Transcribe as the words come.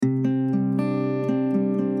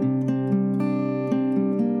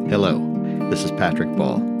Hello, this is Patrick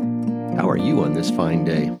Ball. How are you on this fine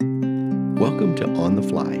day? Welcome to On the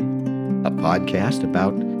Fly, a podcast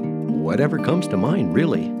about whatever comes to mind,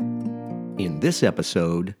 really. In this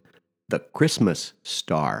episode, the Christmas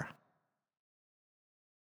star.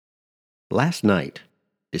 Last night,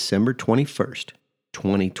 December 21st,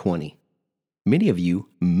 2020, many of you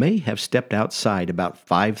may have stepped outside about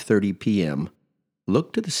 5:30 p.m.,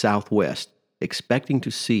 looked to the southwest, expecting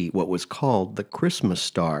to see what was called the Christmas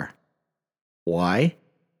star. Why?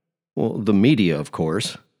 Well, the media, of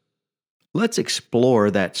course. Let's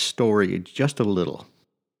explore that story just a little.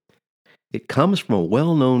 It comes from a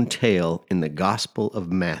well-known tale in the Gospel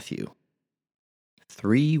of Matthew.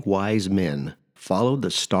 3 wise men followed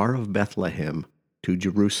the Star of Bethlehem to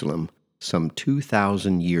Jerusalem some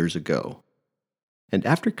 2,000 years ago. And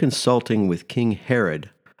after consulting with King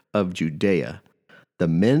Herod of Judea, the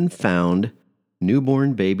men found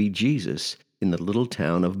newborn baby Jesus in the little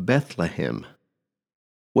town of Bethlehem.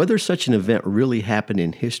 Whether such an event really happened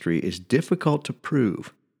in history is difficult to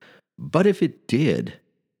prove, but if it did,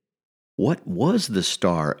 what was the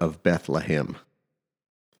Star of Bethlehem?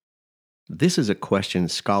 This is a question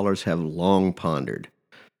scholars have long pondered,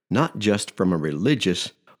 not just from a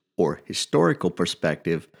religious or historical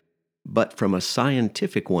perspective, but from a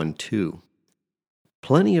scientific one too.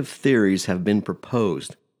 Plenty of theories have been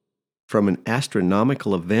proposed, from an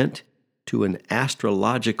astronomical event to an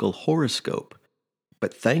astrological horoscope.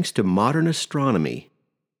 But thanks to modern astronomy,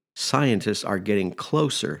 scientists are getting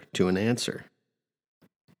closer to an answer.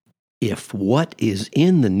 If what is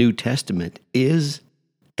in the New Testament is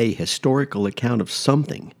a historical account of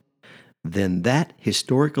something, then that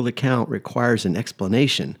historical account requires an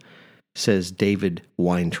explanation, says David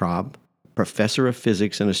Weintraub, professor of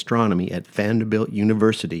physics and astronomy at Vanderbilt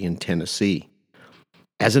University in Tennessee.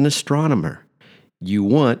 As an astronomer, you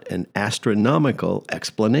want an astronomical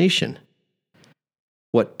explanation.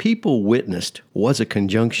 What people witnessed was a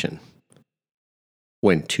conjunction.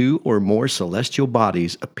 When 2 or more celestial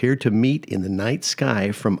bodies appear to meet in the night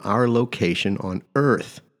sky from our location on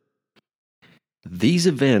Earth. These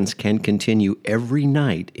events can continue every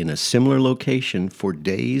night in a similar location for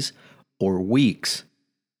days or weeks.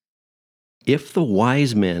 If the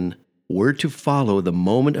wise men were to follow the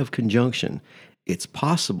moment of conjunction, it's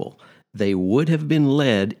possible they would have been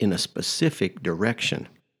led in a specific direction.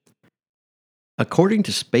 According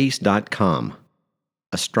to Space.com,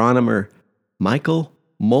 astronomer Michael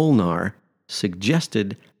Molnar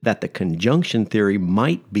suggested that the conjunction theory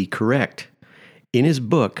might be correct. In his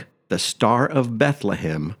book, The Star of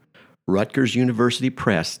Bethlehem, Rutgers University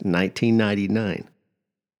Press, 1999.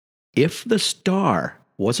 If the star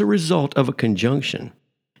was a result of a conjunction,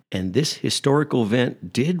 and this historical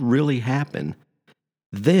event did really happen,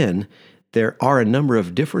 then there are a number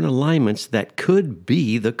of different alignments that could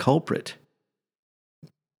be the culprit.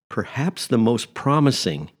 Perhaps the most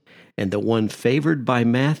promising and the one favored by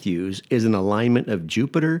Matthews is an alignment of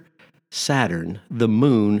Jupiter, Saturn, the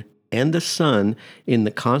Moon, and the Sun in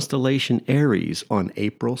the constellation Aries on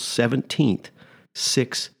April 17th,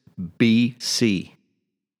 6 BC.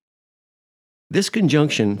 This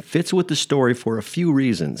conjunction fits with the story for a few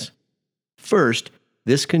reasons. First,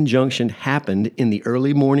 this conjunction happened in the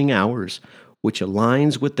early morning hours, which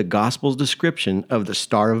aligns with the Gospel's description of the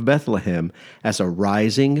Star of Bethlehem as a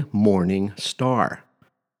rising morning star.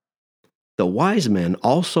 The wise men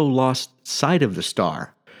also lost sight of the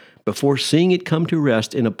star before seeing it come to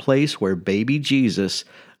rest in a place where baby Jesus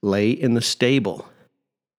lay in the stable.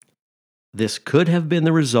 This could have been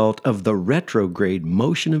the result of the retrograde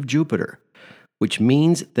motion of Jupiter, which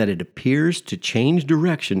means that it appears to change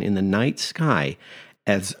direction in the night sky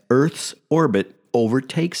as Earth's orbit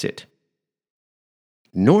overtakes it.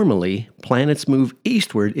 Normally, planets move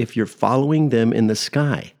eastward if you're following them in the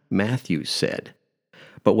sky, Matthews said.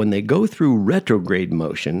 But when they go through retrograde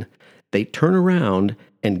motion, they turn around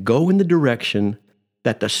and go in the direction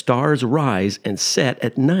that the stars rise and set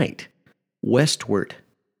at night, westward.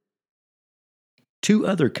 2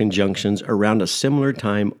 other conjunctions around a similar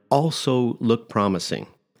time also look promising.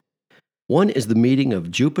 One is the meeting of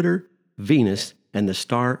Jupiter, Venus, and the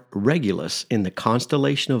star Regulus in the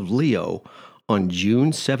constellation of Leo on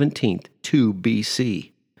June 17th, 2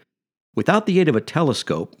 BC. Without the aid of a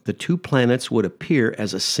telescope, the 2 planets would appear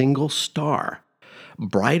as a single star,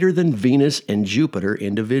 brighter than Venus and Jupiter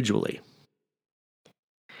individually.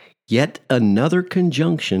 Yet another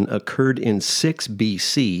conjunction occurred in 6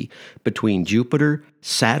 BC between Jupiter,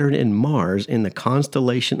 Saturn, and Mars in the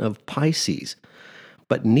constellation of Pisces,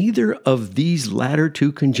 but neither of these latter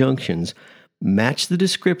 2 conjunctions match the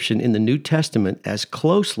description in the New Testament as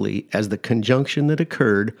closely as the conjunction that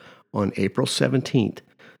occurred on April 17th,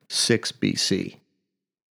 6 BC.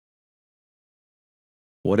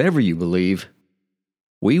 Whatever you believe,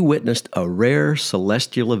 we witnessed a rare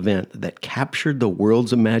celestial event that captured the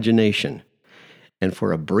world's imagination and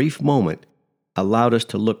for a brief moment allowed us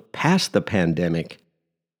to look past the pandemic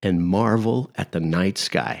and marvel at the night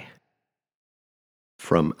sky.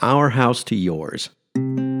 From our house to yours,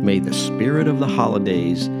 may the spirit of the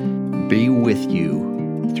holidays be with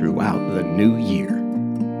you throughout the new year.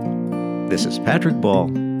 This is Patrick Ball.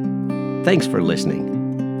 Thanks for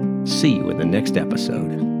listening. See you in the next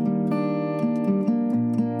episode.